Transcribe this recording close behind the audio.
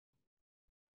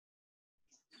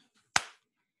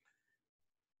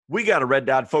We got a red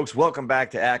dot, folks. Welcome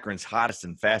back to Akron's hottest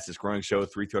and fastest growing show,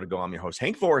 3 Throw to Go. I'm your host,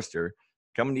 Hank Forrester,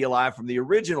 coming to you live from the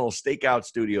original Stakeout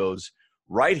Studios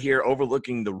right here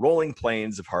overlooking the rolling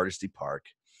plains of Hardesty Park.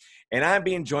 And I'm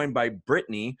being joined by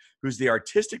Brittany, who's the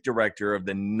artistic director of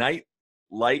the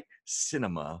NightLight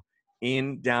Cinema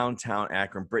in downtown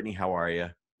Akron. Brittany, how are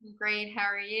you? Great. How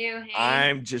are you? Hank?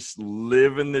 I'm just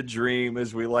living the dream,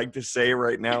 as we like to say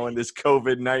right now in this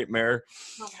COVID nightmare.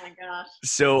 Oh my gosh.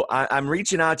 So I'm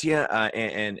reaching out to you,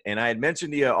 and I had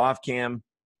mentioned to you off cam.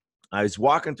 I was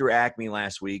walking through Acme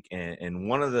last week, and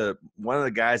one of the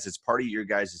guys that's part of your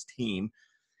guys' team,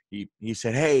 he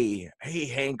said, hey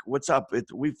Hank, what's up?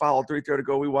 We follow 3 Throw to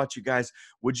Go. We watch you guys.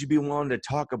 Would you be willing to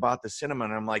talk about the cinema?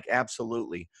 And I'm like,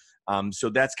 absolutely. So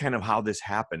that's kind of how this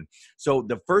happened. So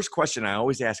the first question I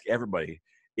always ask everybody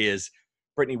is,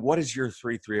 Brittany, what is your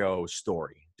 330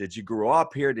 story? Did you grow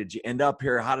up here? Did you end up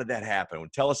here? How did that happen?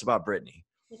 Tell us about Brittany.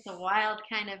 It's a wild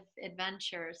kind of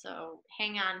adventure, so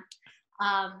hang on.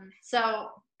 So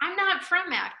I'm not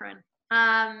from Akron,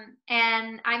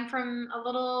 and I'm from a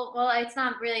little, well, it's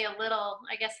not really a little,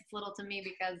 I guess it's little to me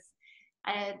because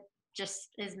I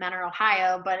just is Menor,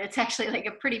 Ohio, but it's actually like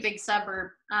a pretty big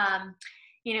suburb.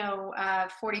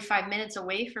 45 minutes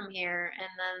away from here. And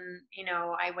then,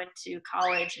 I went to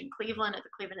college in Cleveland at the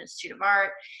Cleveland Institute of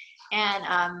Art.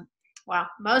 And,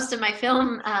 most of my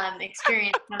film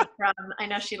experience comes from, I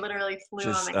know she literally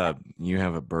flew on my head. You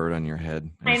have a bird on your head.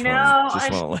 I know.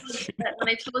 When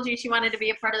I told you she wanted to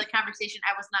be a part of the conversation,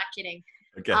 I was not kidding.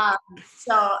 Okay.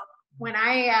 So when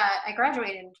I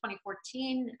graduated in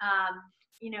 2014,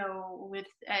 with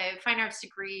a fine arts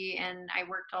degree, and I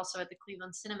worked also at the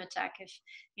Cleveland Cinematheque. If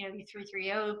you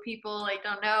 330 people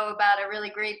don't know about a really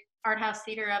great art house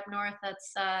theater up north,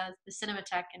 that's the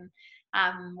Cinematheque, and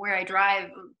where I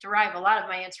derive a lot of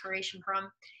my inspiration from.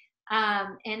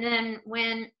 And then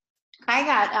when I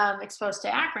got exposed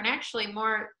to Akron, actually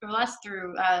more or less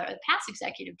through the past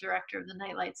executive director of the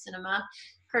NightLight Cinema,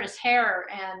 Curtis Hare,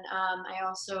 and I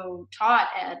also taught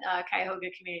at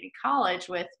Cuyahoga Community College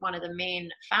with one of the main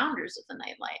founders of the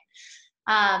Nightlight.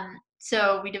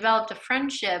 So we developed a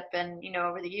friendship, and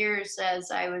over the years,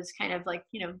 as I was kind of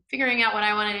figuring out what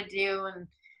I wanted to do and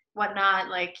whatnot,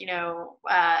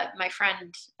 my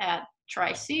friend at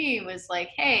Tri-C was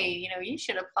like, hey, you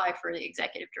should apply for the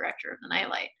executive director of the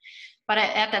Nightlight. But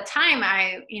at that time,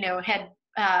 I had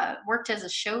worked as a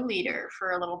show leader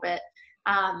for a little bit.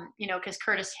 Because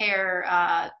Curtis Hare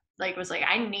was like,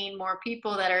 I need more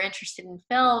people that are interested in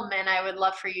film, and I would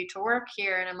love for you to work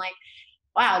here. And I'm like,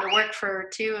 wow, to work for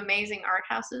two amazing art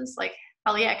houses,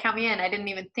 hell yeah, count me in. I didn't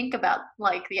even think about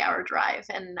the hour drive,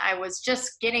 and I was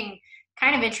just getting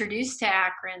kind of introduced to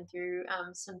Akron through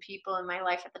some people in my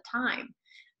life at the time,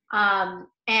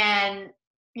 and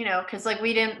because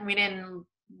we didn't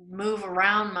move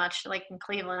around much in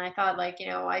Cleveland. I thought I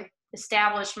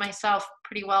established myself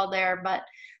pretty well there, but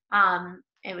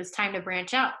it was time to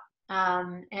branch out.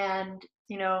 And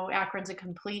Akron's a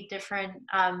complete different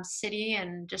city,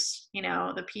 and just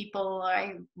the people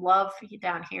I love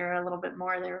down here a little bit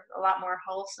more. They're a lot more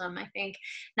wholesome, I think,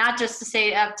 not just to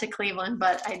say up to Cleveland,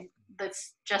 but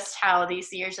that's just how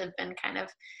these years have been kind of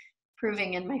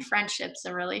proving in my friendships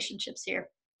and relationships here.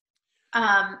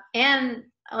 And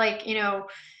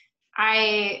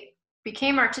I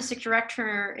became artistic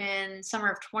director in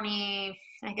summer of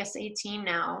 2018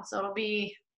 now. So it'll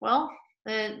be, I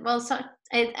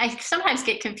sometimes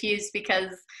get confused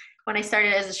because when I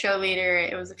started as a show leader,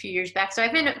 it was a few years back. So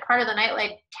I've been part of the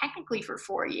Nightlight technically for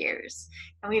 4 years.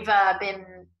 And we've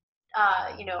been,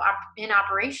 in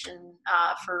operation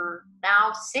for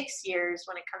now 6 years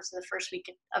when it comes to the first week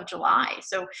of July.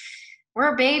 So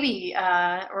we're a baby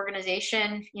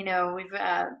organization. We've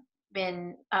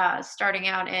been starting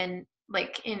out in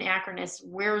Akron.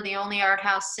 We're the only art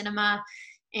house cinema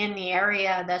in the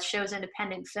area that shows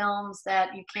independent films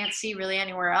that you can't see really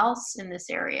anywhere else in this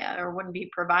area, or wouldn't be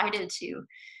provided to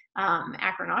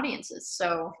Akron audiences.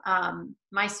 So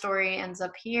my story ends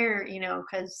up here,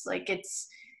 because it's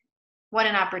what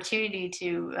an opportunity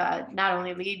to not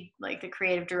only lead the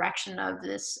creative direction of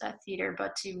this theater,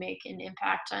 but to make an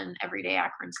impact on everyday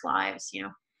Akron's lives.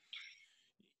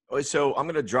 So I'm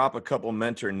going to drop a couple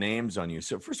mentor names on you.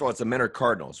 So first of all, it's the Menor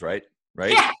Cardinals, right?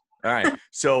 Yeah. All right.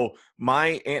 So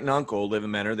my aunt and uncle live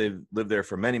in Menor. They've lived there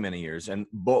for many, many years. And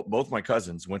both my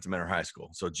cousins went to Menor High School.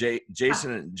 So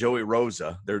Jason and Joey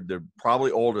Rosa, they're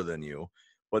probably older than you,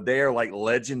 but they are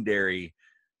legendary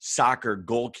soccer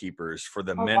goalkeepers for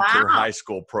the Mentor High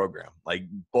School program.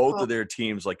 Both of their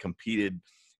teams competed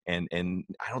and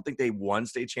I don't think they won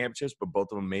state championships, but both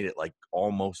of them made it like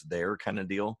almost there kind of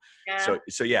deal. Yeah.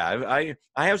 So yeah,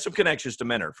 I have some connections to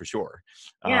Menor for sure.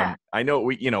 Yeah. I know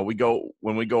we go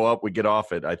when we go up, we get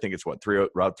off at I think it's what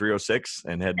Route 306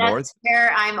 and head north. That's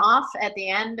where I'm off at the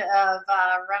end of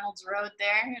Reynolds Road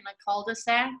there in a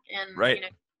cul-de-sac, and Right.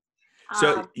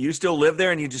 So you still live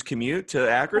there and you just commute to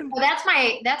Akron? Well, that's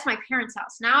my parents'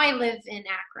 house. Now I live in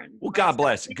Akron. Well, God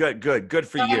bless. Good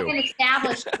for so you. I've been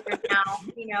established here now,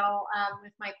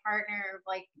 with my partner.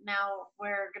 Like now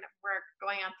we're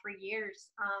going on 3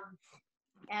 years.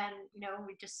 And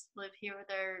we just live here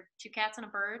with our 2 cats and a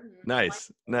bird. And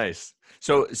nice.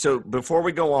 So before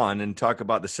we go on and talk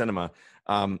about the cinema,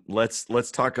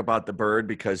 let's talk about the bird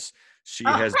because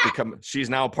she's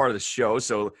now a part of the show.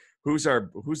 So who's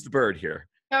the bird here?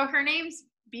 So her name's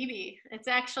BeBe. It's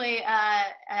actually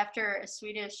after a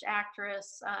Swedish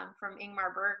actress from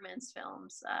Ingmar Bergman's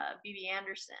films, BeBe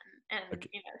Anderson, and okay.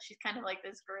 She's kind of like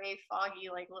this gray, foggy,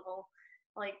 little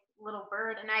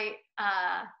bird. And I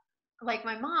like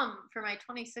my mom for my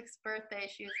 26th birthday,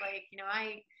 she was like,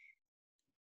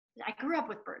 I grew up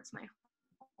with birds my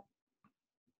whole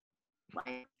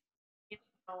life.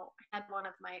 Had one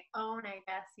of my own, I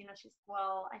guess. She's,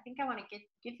 well, I think I want to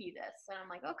give you this, and I'm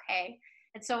like, okay.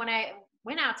 And so when I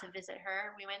went out to visit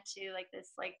her, we went to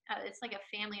this it's like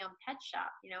a family-owned pet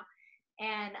shop,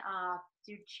 and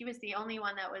dude, she was the only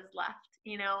one that was left,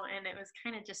 and it was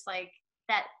kind of just like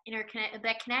that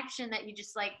that connection that you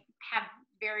just like have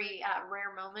very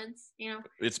rare moments,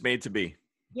 It's made to be.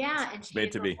 Yeah, and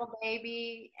she's a little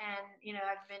baby, and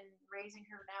I've been raising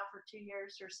her now for 2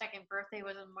 years. Her second birthday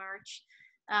was in March.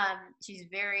 She's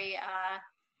very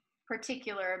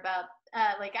particular about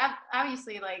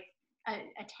obviously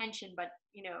attention, but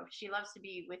she loves to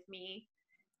be with me,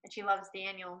 and she loves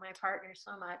Daniel, my partner,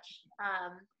 so much.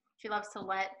 She loves to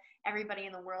let everybody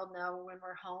in the world know when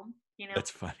we're home.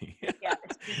 That's funny. Yeah,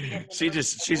 she's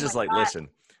just like, listen,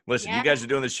 yeah. You guys are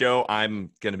doing the show. I'm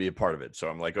going to be a part of it. So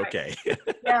I'm like, okay.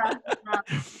 Yeah.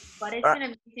 But it's been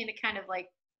amazing to kind of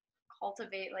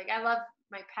cultivate. I love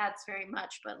my pets very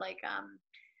much, but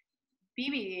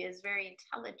BeBe is very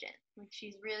intelligent.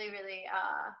 She's really, really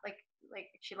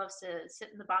she loves to sit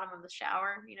in the bottom of the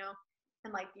shower,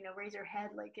 and raise her head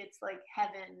like it's like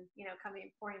heaven,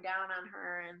 coming pouring down on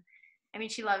her. And I mean,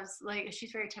 she loves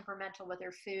she's very temperamental with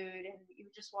her food, and you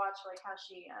just watch how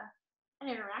she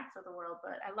interacts with the world.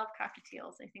 But I love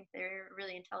cockatiels. I think they're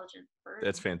really intelligent birds.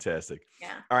 That's fantastic.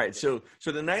 Yeah. All right. So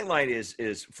the NightLight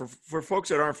is for folks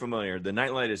that aren't familiar, the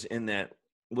NightLight is in that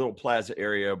little plaza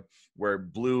area where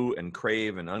Blue and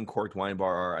Crave and Uncorked Wine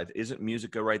Bar are. Isn't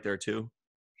Musica right there too?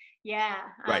 Yeah.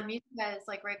 Right. Musica is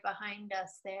right behind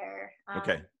us there.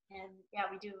 Okay. And yeah,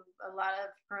 we do a lot of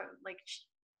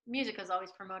Musica is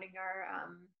always promoting our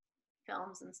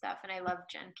films and stuff. And I love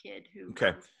Jen Kidd, who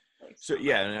runs the place. So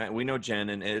yeah, and we know Jen,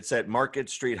 and it's at Market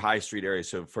Street, High Street area.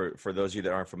 So for those of you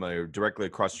that aren't familiar, directly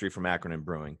across the street from Akron and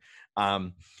Brewing.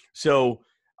 One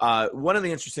of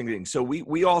the interesting things, so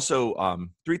we also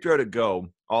 330 to Go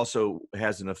also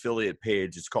has an affiliate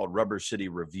page. It's called Rubber City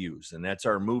Reviews, and that's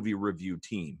our movie review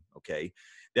team. Okay,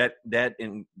 that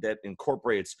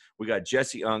incorporates. We got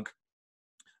Jesse Unk.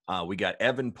 We got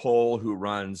Evan Pohl, who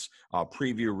runs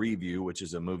Preview Review, which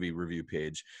is a movie review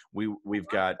page. We've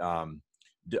got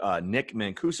Nick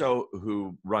Mancuso,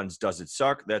 who runs Does It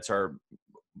Suck? That's our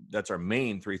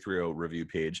main 330 review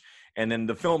page. And then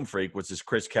the Film Freak, which is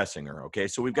Chris Kessinger. Okay,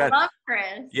 so we've got, I love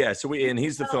Chris. Yeah, so and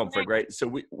he's the Film Freak, right?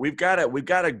 So we've got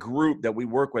a group that we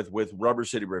work with Rubber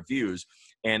City Reviews,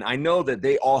 and I know that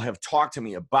they all have talked to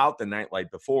me about the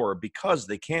NightLight before because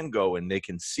they can go and they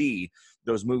can see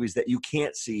those movies that you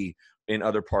can't see in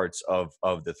other parts of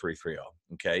the 330.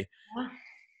 Okay,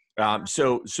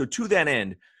 so to that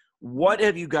end, what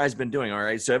have you guys been doing? All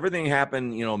right, so everything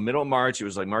happened, middle of March. It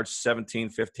was like March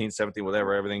 17th, 15th, 17th,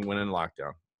 whatever. Everything went in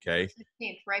lockdown. Okay.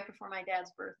 16th, right before my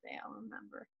dad's birthday, I'll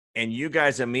remember. And you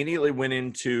guys immediately went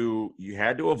into, you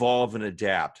had to evolve and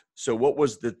adapt. So what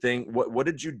was the thing? What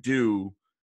did you do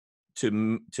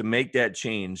to make that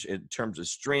change in terms of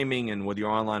streaming and with your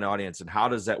online audience? And how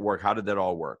does that work? How did that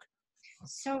all work?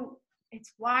 So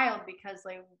it's wild because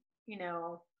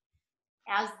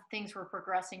as things were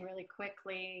progressing really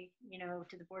quickly,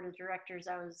 to the board of directors,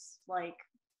 I was like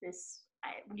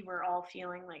we were all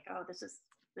feeling like, oh, this is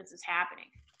happening.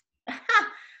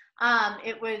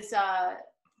 It was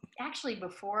actually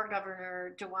before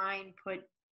Governor DeWine put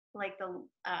the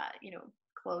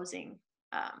closing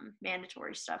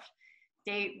mandatory stuff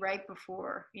date right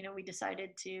before,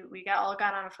 we all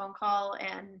got on a phone call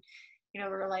and we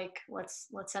were like, let's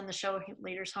send the show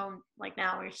leaders home. Like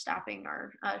now we're stopping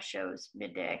our shows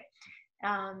midday.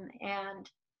 And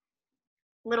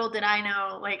little did I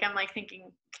know, like, I'm like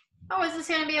thinking, oh, is this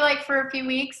going to be like for a few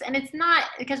weeks? And it's not,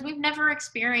 because we've never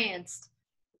experienced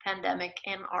a pandemic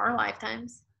in our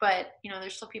lifetimes. But, you know,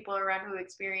 there's still people around who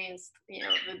experienced, you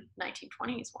know, the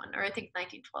 1920s one, or I think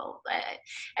 1912.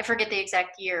 I forget the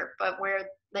exact year, but where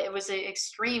it was an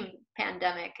extreme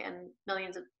pandemic and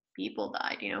millions of people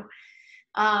died, you know.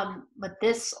 But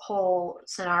this whole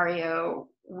scenario,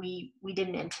 we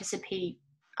didn't anticipate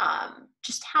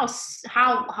just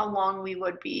how long we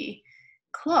would be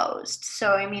closed.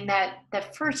 So I mean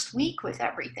that first week with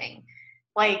everything,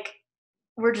 like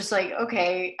we're just like,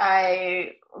 okay,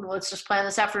 let's just plan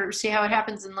this out for see how it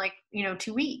happens in like, you know,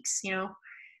 2 weeks, you know.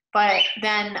 But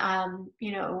then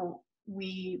you know,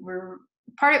 we're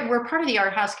part of the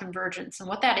Art House Convergence, and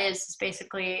what that is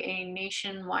basically a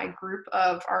nationwide group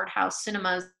of art house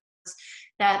cinemas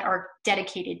that are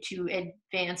dedicated to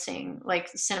advancing like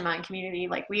cinema and community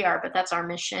like we are, but that's our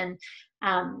mission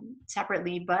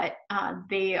separately. But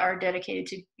they are dedicated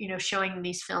to, you know, showing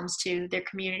these films to their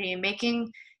community and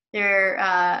making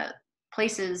their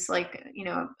places like, you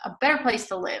know, a better place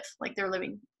to live, like they're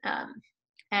living. So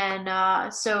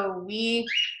I'm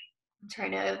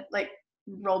trying to like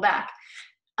roll back.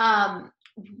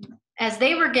 As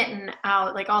they were getting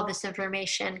out like all this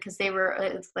information, because they were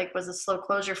it's like was a slow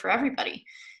closure for everybody.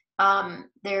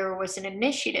 There was an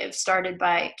initiative started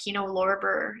by Kino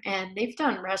Lorber, and they've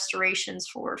done restorations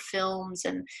for films,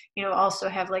 and you know also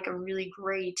have like a really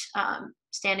great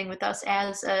standing with us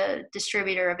as a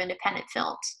distributor of independent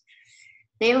films.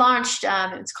 They launched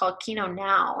it's called Kino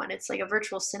Now, and it's like a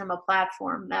virtual cinema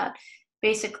platform that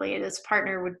basically this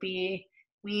partner would be,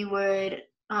 we would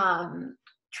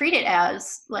treat it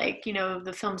as like, you know,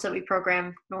 the films that we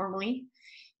program normally,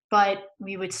 but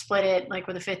we would split it like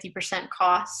with a 50%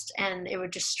 cost, and it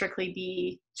would just strictly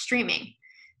be streaming.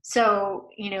 So,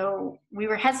 you know, we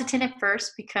were hesitant at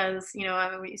first because, you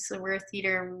know, so we're a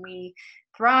theater and we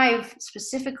thrive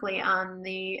specifically on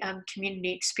the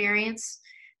community experience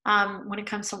when it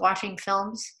comes to watching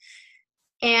films.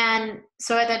 And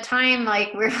so at that time,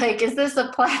 like, we're like, is this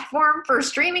a platform for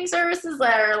streaming services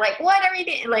that are like, what are we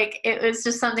doing? Like, it was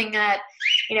just something that,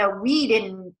 you know, we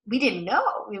didn't know,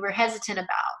 we were hesitant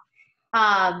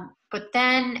about. But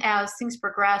then as things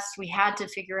progressed, we had to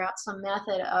figure out some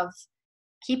method of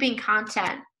keeping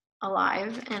content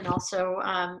alive, and also,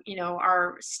 you know,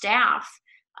 our staff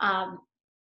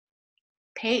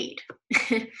paid.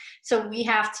 So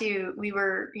we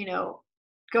were, you know,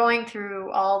 going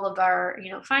through all of our, you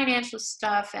know, financial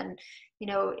stuff, and, you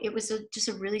know, it was just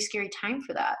a really scary time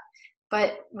for that.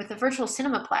 But with the virtual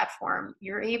cinema platform,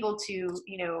 you're able to,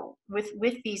 you know,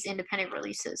 with these independent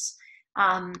releases.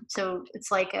 So it's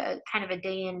like a kind of a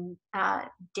day and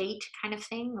date kind of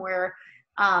thing where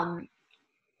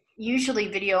usually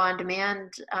video on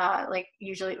demand, like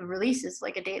usually releases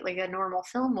like a date, like a normal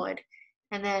film would.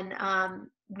 And then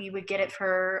we would get it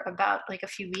for about like a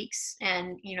few weeks,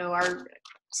 and you know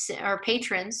our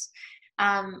patrons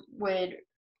would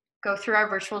go through our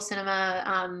virtual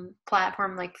cinema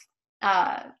platform. Like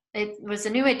it was a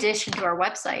new addition to our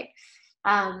website,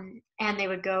 and they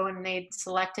would go and they'd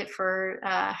select it for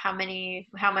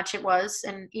how much it was,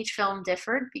 and each film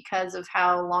differed because of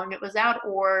how long it was out,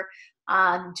 or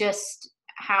just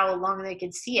how long they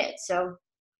could see it. So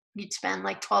you'd spend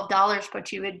like $12,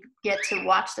 but you would get to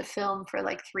watch the film for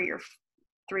like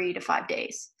 3 to 5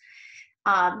 days.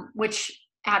 Which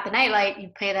at the NightLight,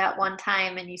 you pay that one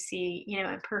time and you see, you know,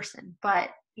 in person, but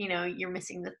you know, you're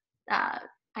missing the,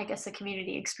 I guess, the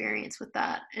community experience with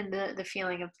that, and the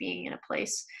feeling of being in a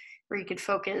place where you could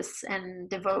focus and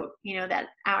devote, you know, that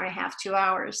hour and a half, 2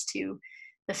 hours to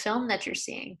the film that you're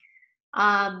seeing.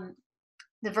 The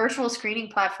virtual screening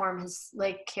platform has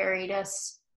like carried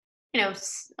us, you know,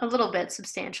 a little bit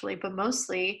substantially, but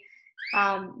mostly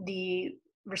the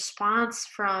response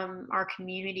from our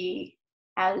community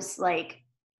as like,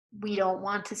 we don't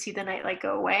want to see the NightLight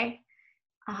go away,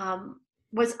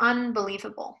 was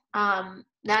unbelievable.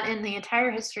 Not in the entire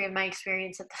history of my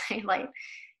experience at the NightLight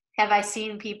have I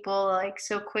seen people like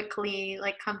so quickly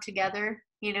like come together,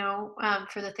 you know,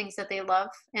 for the things that they love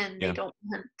and Yeah. they don't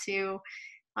want to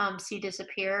see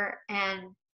disappear.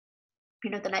 And you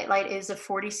know, the NightLight is a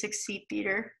 46-seat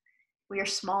theater. We are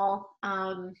small,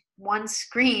 one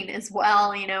screen as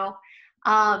well, you know,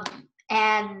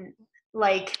 and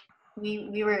like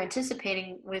we were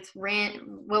anticipating with rent.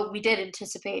 Well, we did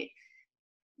anticipate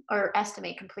or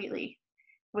estimate completely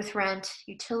with rent,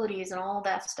 utilities, and all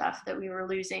that stuff that we were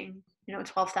losing, you know,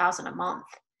 $12,000 a month.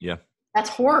 Yeah. That's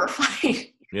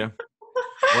horrifying. Yeah.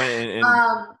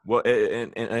 Well,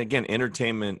 and again,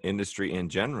 entertainment industry in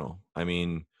general. I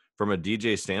mean, from a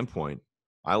DJ standpoint,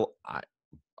 I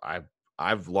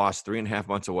I've lost 3.5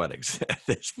 months of weddings at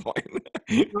this point.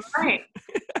 Right.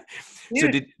 So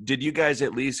Dude. did you guys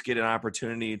at least get an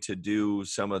opportunity to do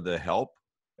some of the help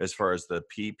as far as the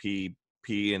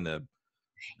PPP and the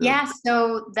Yeah,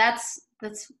 so that's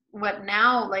what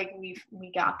now, like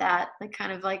we got that like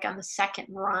kind of like on the second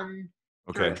run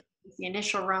through. okay. The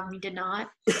initial run we did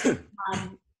not,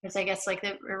 because I guess like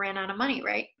it ran out of money,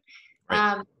 right?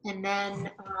 Right. And then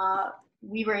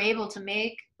we were able to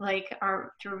make like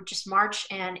our through just March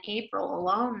and April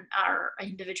alone, our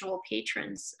individual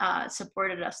patrons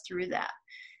supported us through that,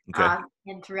 Okay.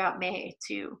 and throughout May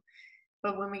too.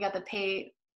 But when we got the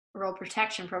payroll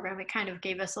protection program, it kind of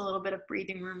gave us a little bit of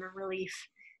breathing room and relief,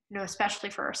 especially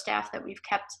for our staff that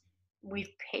we've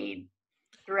paid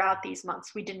throughout these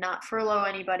months. We did not furlough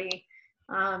anybody.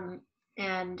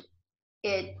 And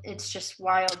it's just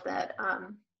wild that,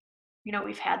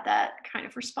 we've had that kind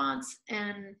of response.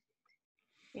 And,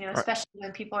 All right. especially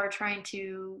when people are trying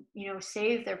to,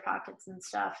 save their pockets and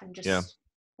stuff and Yeah. just,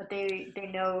 but they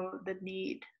know the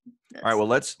need. All right. Well,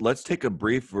 let's take a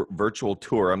brief virtual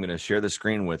tour. I'm going to share the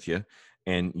screen with you,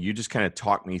 and you just kind of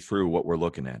talk me through what we're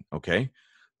looking at. Okay.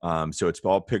 So it's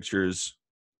all pictures.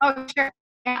 Oh, sure.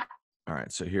 Yeah. All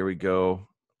right. So here we go.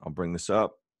 I'll bring this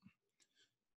up.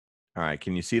 All right.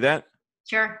 Can you see that?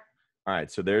 Sure. All right.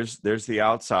 So there's the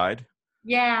outside.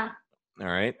 Yeah. All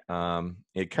right.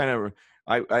 It kind of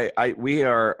we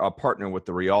are a partner with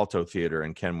the Rialto Theater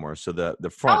in Kenmore. So the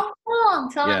front. Oh, cool.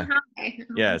 Tell Yeah. them hi.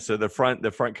 Yeah. So the front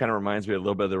kind of reminds me a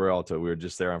little bit of the Rialto. We were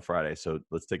just there on Friday. So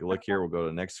let's take a look here. We'll go to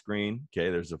the next screen. Okay.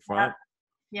 There's the front.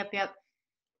 Yep.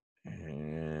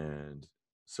 And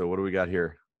so what do we got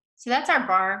here? So that's our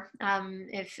bar.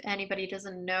 If anybody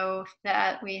doesn't know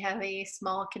that we have a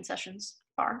small concessions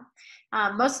bar,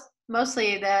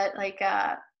 mostly that like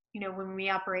when we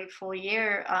operate full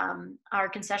year, our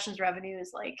concessions revenue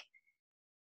is like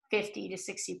 50 to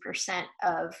 60%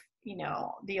 of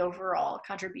the overall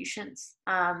contributions.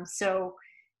 So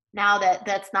now that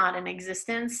that's not in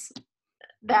existence,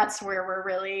 that's where we're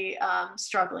really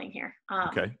struggling here.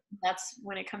 Okay. That's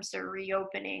when it comes to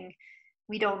reopening.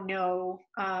 We don't know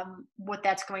what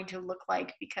that's going to look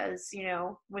like because,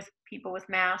 with people with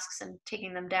masks and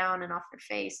taking them down and off their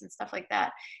face and stuff like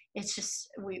that, it's just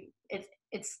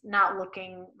it's not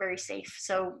looking very safe.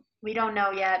 So we don't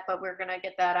know yet, but we're gonna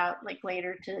get that out like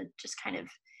later to just kind of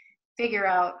figure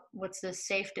out what's the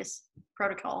safest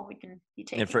protocol we can be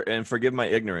taking. And forgive my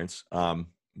ignorance.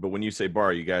 But when you say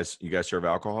bar, you guys serve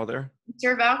alcohol there? We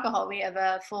serve alcohol. We have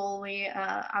a fully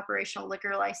operational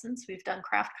liquor license. We've done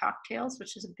craft cocktails,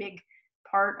 which is a big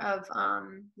part of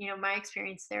my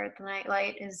experience there at the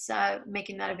Nightlight is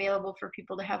making that available for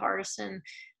people to have artisan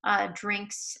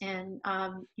drinks and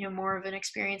more of an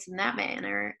experience in that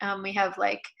manner. We have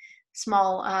like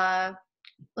small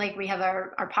like we have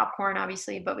our popcorn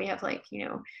obviously, but we have like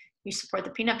we support the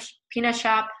peanut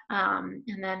shop, and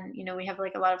then we have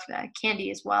like a lot of candy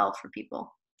as well for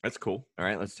people. That's cool. All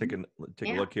right, let's take a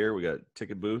look here. We got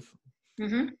ticket booth.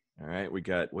 Mm-hmm. All right, we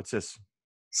got, what's this?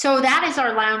 So that is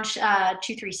our lounge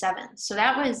 237. So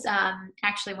that was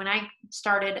actually when I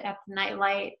started at the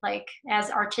Nightlight, like as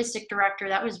artistic director,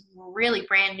 that was really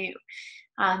brand new.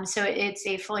 So it's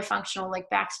a fully functional like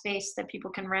backspace that people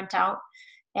can rent out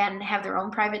and have their own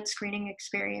private screening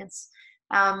experience.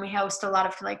 We host a lot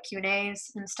of like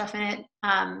Q&As and stuff in it.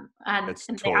 That's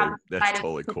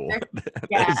totally cool.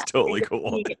 Yeah, that is totally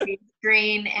cool.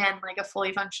 Screen and like a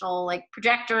fully functional like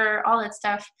projector, all that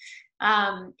stuff.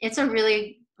 It's a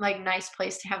really like nice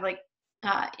place to have like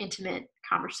intimate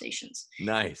conversations.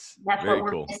 Nice. That's very what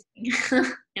we're cool.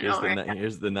 Missing,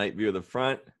 here's the night view of the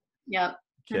front. Yep.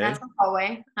 Okay. And that's the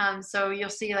hallway. So you'll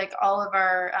see like all of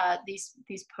our these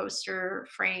poster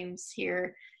frames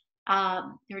here.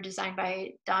 They were designed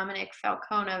by Dominic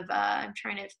Falcone of I'm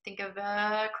trying to think of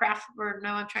I'm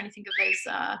trying to think of his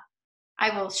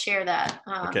I will share that.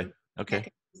 Okay. I can't think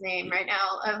of his name right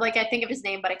now. I think of his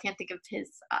name, but I can't think of his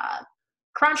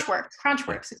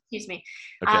Crunchworks, excuse me.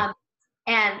 Okay.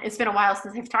 And it's been a while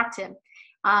since I've talked to him.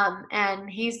 And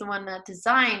he's the one that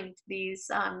designed these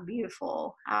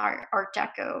beautiful Art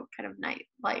Deco kind of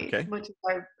Nightlight, which is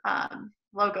our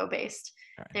logo based.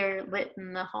 Right. They're lit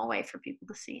in the hallway for people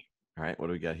to see. All right, what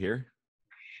do we got here?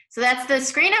 So that's the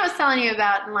screen I was telling you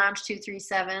about in Lounge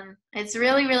 237. It's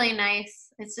really, really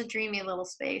nice. It's a dreamy little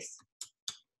space.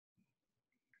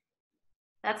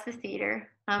 That's the theater.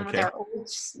 With our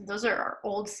those are our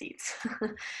old seats.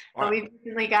 But we've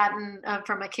recently gotten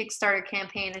from a Kickstarter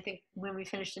campaign, I think when we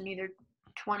finished in either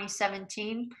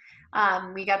 2017,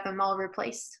 we got them all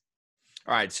replaced.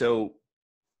 All right, so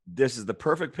this is the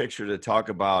perfect picture to talk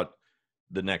about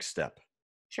the next step.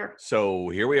 Sure. So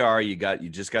here we are. You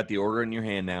just got the order in your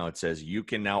hand now. It says you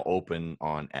can now open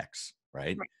on X,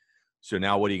 right? Right. So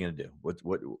now what are you going to do?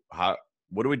 What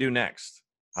do we do next?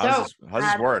 So How's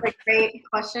this work? that's a great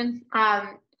question.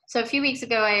 So a few weeks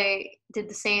ago, I did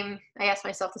the same. I asked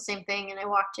myself the same thing, and I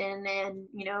walked in, and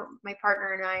my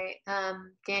partner and I,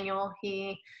 Daniel,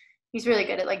 he's really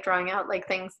good at like drawing out like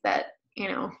things that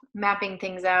mapping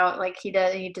things out. Like he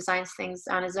designs things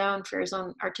on his own for his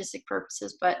own artistic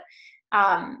purposes, but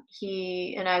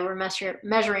he and I were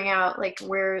measuring out like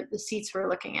where the seats we're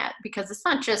looking at, because it's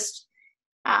not just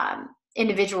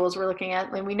individuals we're looking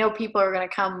at. And we know people are going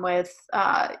to come with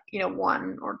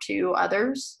one or two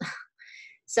others.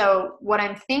 So what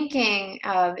I'm thinking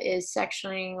of is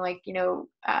sectioning like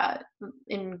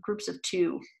in groups of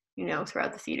two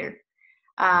throughout the theater.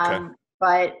 Okay.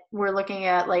 But we're looking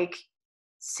at like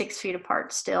 6 feet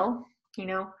apart still,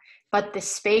 but the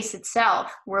space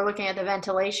itself, we're looking at the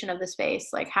ventilation of the space.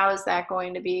 Like, how is that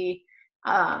going to be,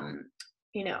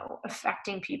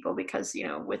 affecting people? Because,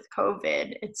 with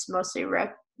COVID, it's mostly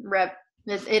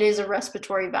it is a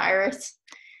respiratory virus.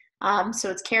 So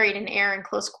it's carried in air in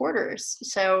close quarters.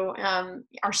 So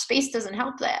our space doesn't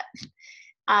help that.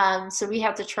 So we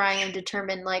have to try and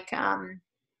determine like,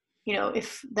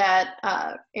 if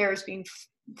that air is being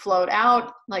flowed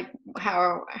out, like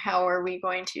how are we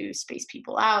going to space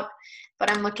people out?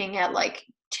 But I'm looking at like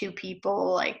 2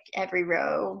 people like every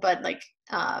row, but like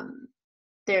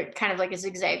they're kind of like a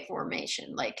zigzag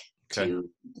formation, like to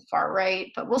the far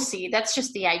right. But we'll see. That's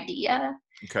just the idea.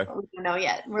 Okay. But we don't know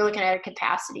yet. We're looking at a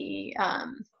capacity,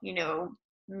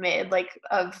 mid like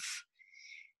of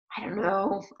I don't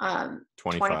know,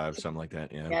 25, something like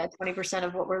that. Yeah, 20%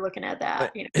 of what we're looking at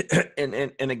that.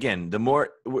 And again, the more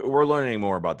we're learning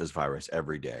more about this virus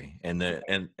every day, and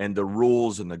the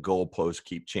rules and the goalposts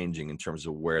keep changing in terms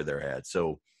of where they're at.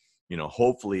 So,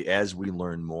 hopefully, as we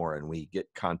learn more and we get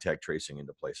contact tracing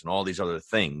into place and all these other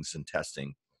things and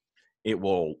testing, it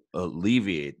will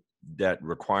alleviate that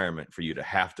requirement for you to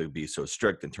have to be so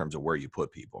strict in terms of where you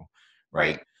put people,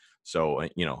 right? So,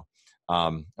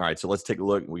 all right, so let's take a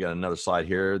look. We got another slide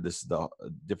here. This is the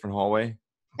different hallway.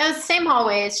 No, it's the same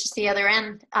hallway. It's just the other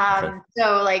end. Okay.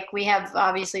 So like we have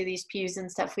obviously these pews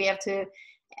and stuff.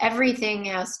 Everything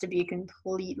has to be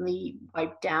completely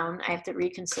wiped down. I have to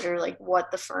reconsider like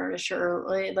what the furniture,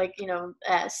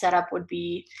 setup would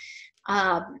be.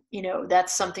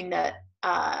 That's something that,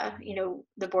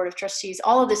 the board of trustees,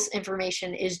 all of this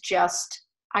information is just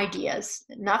ideas,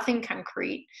 nothing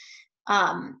concrete.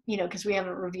 Because we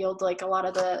haven't revealed like a lot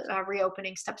of the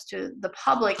reopening steps to the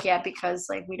public yet, because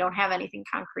like we don't have anything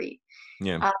concrete.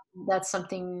 Yeah. That's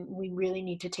something we really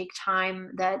need to take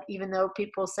time. That even though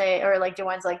people say, or like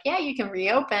DeWine's like, yeah, you can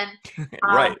reopen.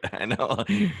 Right. I know.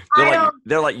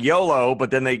 They're like YOLO,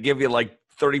 but then they give you like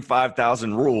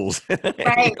 35,000 rules.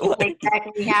 Right.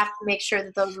 Exactly. We have to make sure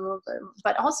that those rules are,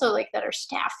 but also like that our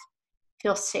staff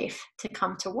feel safe to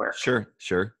come to work.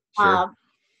 Sure.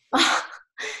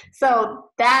 So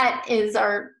that is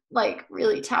our like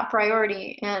really top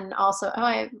priority. And also,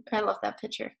 I love that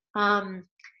picture. But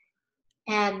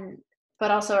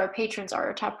also our patrons are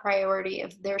our top priority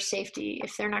of their safety.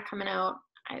 If they're not coming out,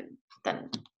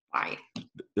 then why?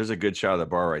 There's a good shot of the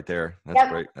bar right there. That's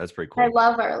great. That's pretty cool. I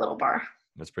love our little bar.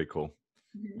 That's pretty cool.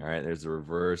 Mm-hmm. All right. There's the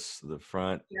reverse, the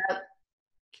front. Yep.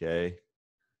 Okay.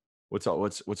 What's all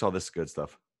this good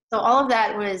stuff? So all of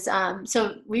that was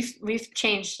so we've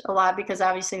changed a lot, because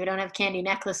obviously we don't have candy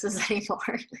necklaces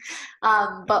anymore.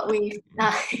 But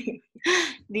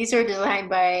these are designed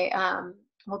by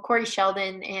Corey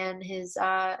Sheldon and his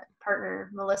partner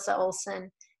Melissa Olson.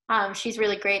 She's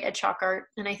really great at chalk art,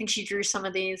 and I think she drew some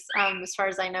of these as far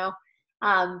as I know.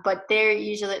 But they're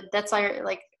usually, that's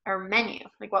our menu,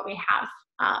 like what we have.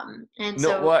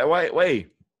 Wait.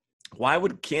 Why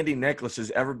would candy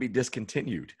necklaces ever be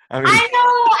discontinued? I know.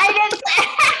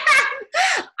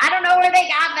 I don't know where they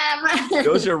got them.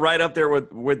 Those are right up there with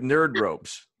nerd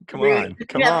ropes. Come on.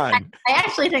 I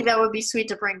actually think that would be sweet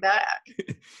to bring back.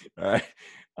 All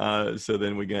right. So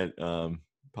then we got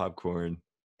popcorn.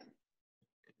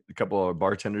 A couple of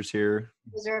bartenders here.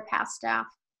 Those are past staff.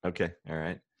 Okay. All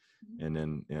right. And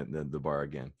then the bar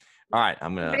again. All right,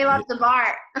 Everybody loves the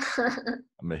bar. I'm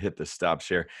gonna hit the stop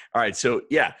share. All right, so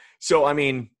yeah, I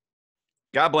mean,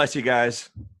 God bless you guys.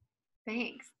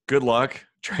 Thanks. Good luck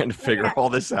trying to figure all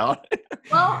this out.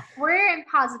 Well, we're in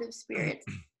positive spirits,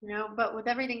 but with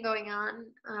everything going on,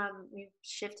 we've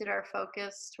shifted our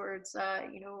focus towards,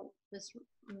 this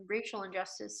racial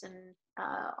injustice and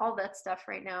all that stuff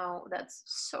right now. That's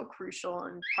so crucial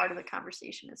and part of the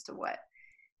conversation as to what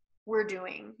we're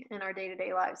doing in our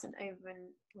day-to-day lives. And even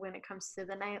when it comes to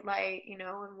the nightlight,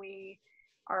 and we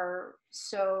are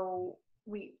so,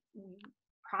 we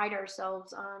pride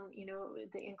ourselves on,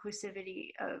 the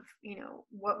inclusivity of,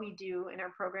 what we do in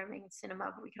our programming in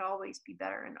cinema, but we could always be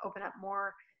better and open up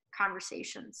more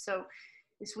conversations. So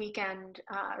this weekend,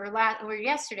 or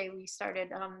yesterday, we started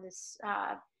this,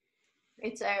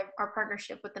 it's our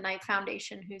partnership with the Knight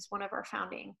Foundation, who's one of our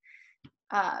founding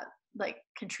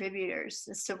contributors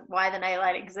as to why the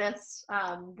NightLight exists.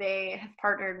 They have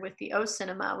partnered with the O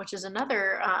Cinema, which is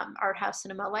another art house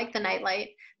cinema like the NightLight,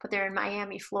 but they're in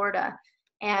Miami, Florida.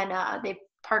 And they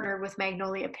partnered with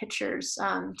Magnolia Pictures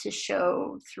to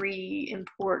show 3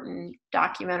 important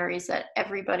documentaries that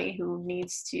everybody who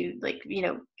needs to,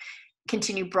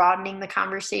 continue broadening the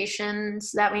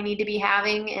conversations that we need to be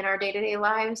having in our day-to-day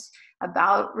lives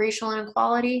about racial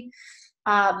inequality.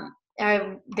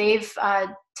 They've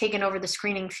taken over the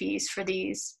screening fees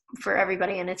for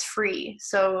everybody, and it's free.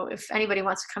 So if anybody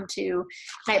wants to come to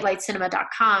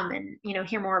nightlightcinema.com and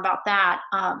hear more about that,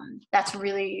 that's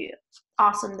really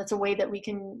awesome. That's a way that we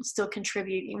can still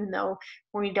contribute, even though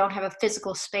when we don't have a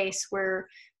physical space, we're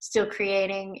still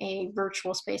creating a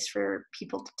virtual space for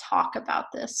people to talk about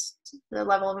this, the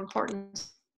level of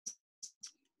importance.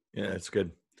 Yeah, that's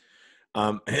good.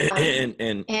 And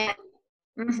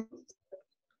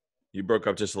you broke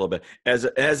up just a little bit.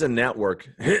 As a network,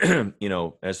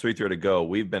 as 330 to Go,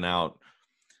 we've been out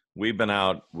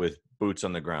with boots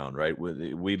on the ground, right?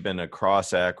 We've been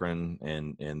across Akron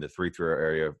and the 330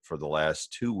 area for the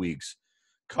last 2 weeks,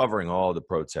 covering all the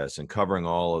protests and covering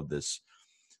all of this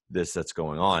that's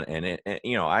going on. And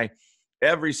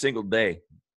every single day,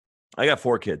 I got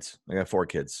 4 kids,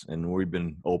 and we've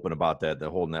been open about that. The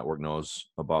whole network knows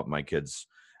about my kids.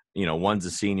 One's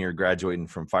a senior graduating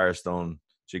from Firestone.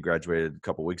 She graduated a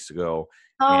couple weeks ago.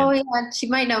 Oh, yeah. She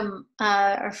might know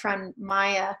our friend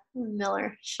Maya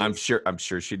Miller. I'm sure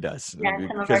she does. Yeah,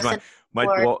 because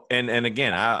and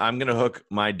again, I'm going to hook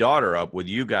my daughter up with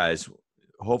you guys,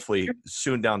 hopefully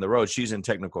soon down the road. She's in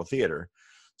technical theater.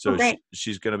 So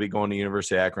she's going to be going to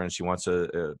University of Akron. She wants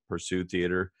to pursue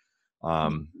theater.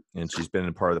 And she's been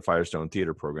a part of the Firestone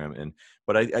theater program.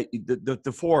 But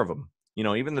the 4 of them,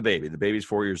 even the baby's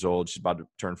 4 years old. She's about to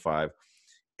turn 5.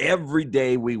 Every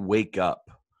day we wake up,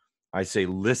 I say,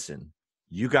 listen,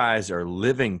 you guys are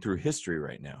living through history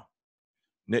right now.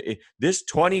 This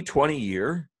 2020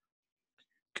 year,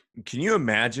 can you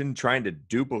imagine trying to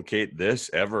duplicate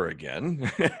this ever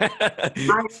again?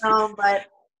 I know, but...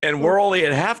 And we're only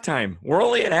at halftime.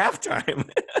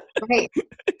 Right.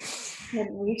 And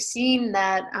we've seen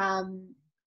that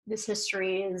this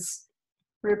history is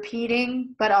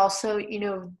repeating, but also,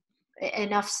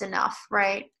 enough's enough,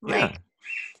 right? Yeah.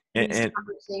 These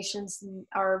conversations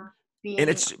are being, and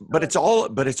it's all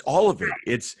of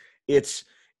it.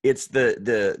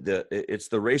 It's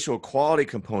the racial equality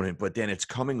component, but then it's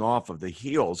coming off of the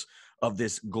heels of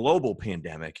this global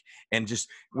pandemic. And just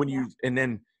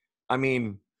the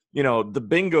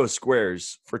bingo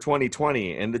squares for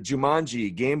 2020 and the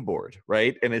Jumanji game board,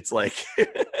 right? And it's like,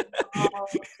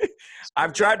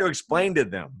 I've tried to explain to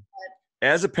them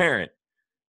as a parent,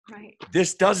 right,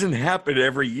 this doesn't happen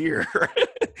every year.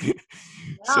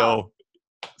 No.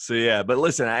 So yeah, but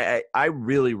listen, I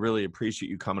really, really appreciate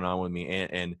you coming on with me,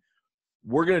 and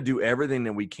we're going to do everything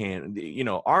that we can.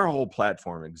 Our whole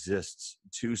platform exists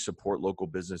to support local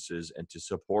businesses and to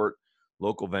support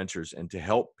local ventures and to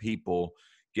help people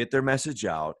get their message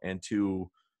out and to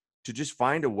just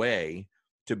find a way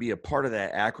to be a part of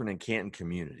that Akron and Canton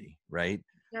community, right?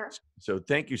 Sure. So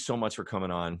thank you so much for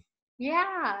coming on.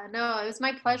 Yeah, no, it was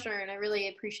my pleasure, and I really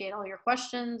appreciate all your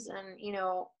questions. And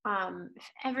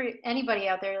if anybody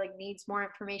out there needs more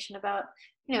information about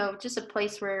just a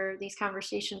place where these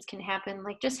conversations can happen,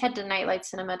 just head to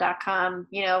nightlightcinema.com.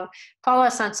 Follow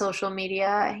us on social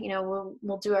media.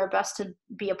 We'll do our best to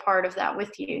be a part of that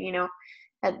with you.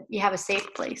 That you have a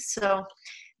safe place. So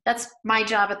that's my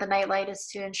job at the NightLight, is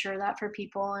to ensure that for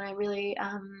people, and I really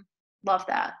love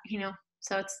that.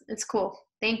 So it's cool.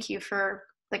 Thank you for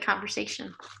the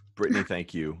conversation. Brittany,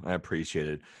 thank you. I appreciate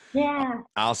it. Yeah.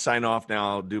 I'll sign off now.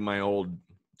 I'll do my old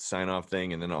sign off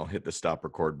thing, and then I'll hit the stop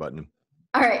record button.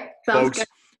 All right. Sounds good.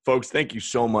 Folks, thank you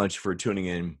so much for tuning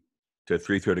in to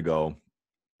 330 to Go.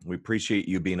 We appreciate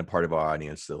you being a part of our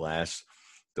audience. The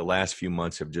last few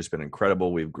months have just been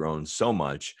incredible. We've grown so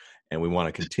much, and we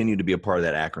want to continue to be a part of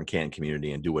that Akron Canton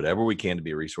community and do whatever we can to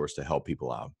be a resource to help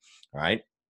people out. All right.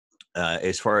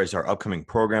 As far as our upcoming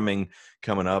programming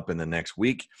coming up in the next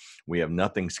week, we have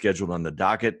nothing scheduled on the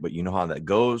docket, but you know how that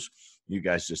goes. You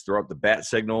guys just throw up the bat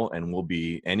signal, and we'll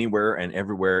be anywhere and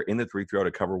everywhere in the 330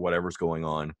 to cover whatever's going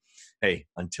on. Hey,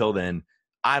 until then,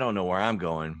 I don't know where I'm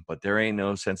going, but there ain't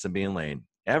no sense in being late.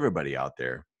 Everybody out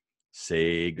there,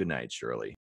 Say goodnight, Shirley.